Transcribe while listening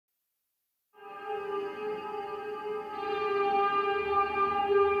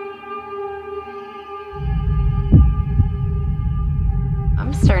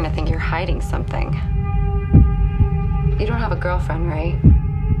starting to think you're hiding something. You don't have a girlfriend, right?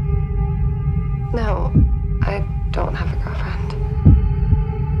 No, I don't have a girlfriend.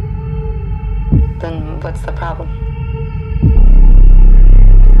 Then what's the problem?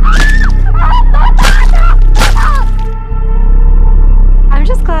 I'm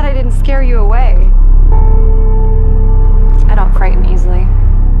just glad I didn't scare you away. I don't frighten easily.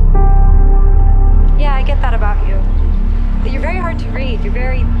 Yeah, I get that about you. But you're very hard to read. You're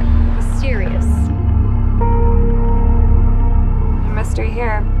very mysterious. No mystery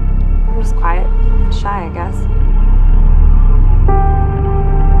here. I'm just quiet, shy, I guess.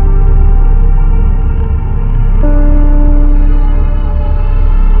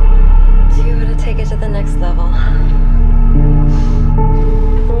 Do you want to take it to the next level?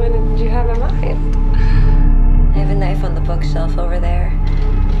 What did you have in mind? I have a knife on the bookshelf over there.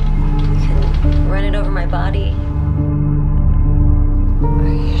 You can run it over my body. Are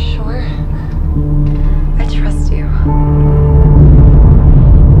you sure? I trust you.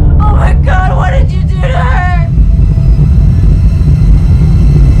 Oh my God, what did you do to her?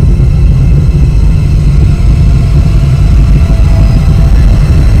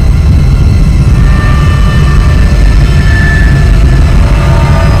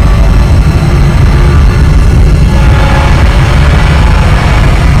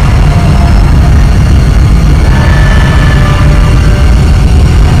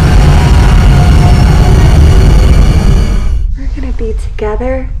 We're gonna be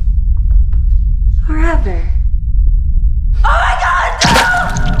together forever.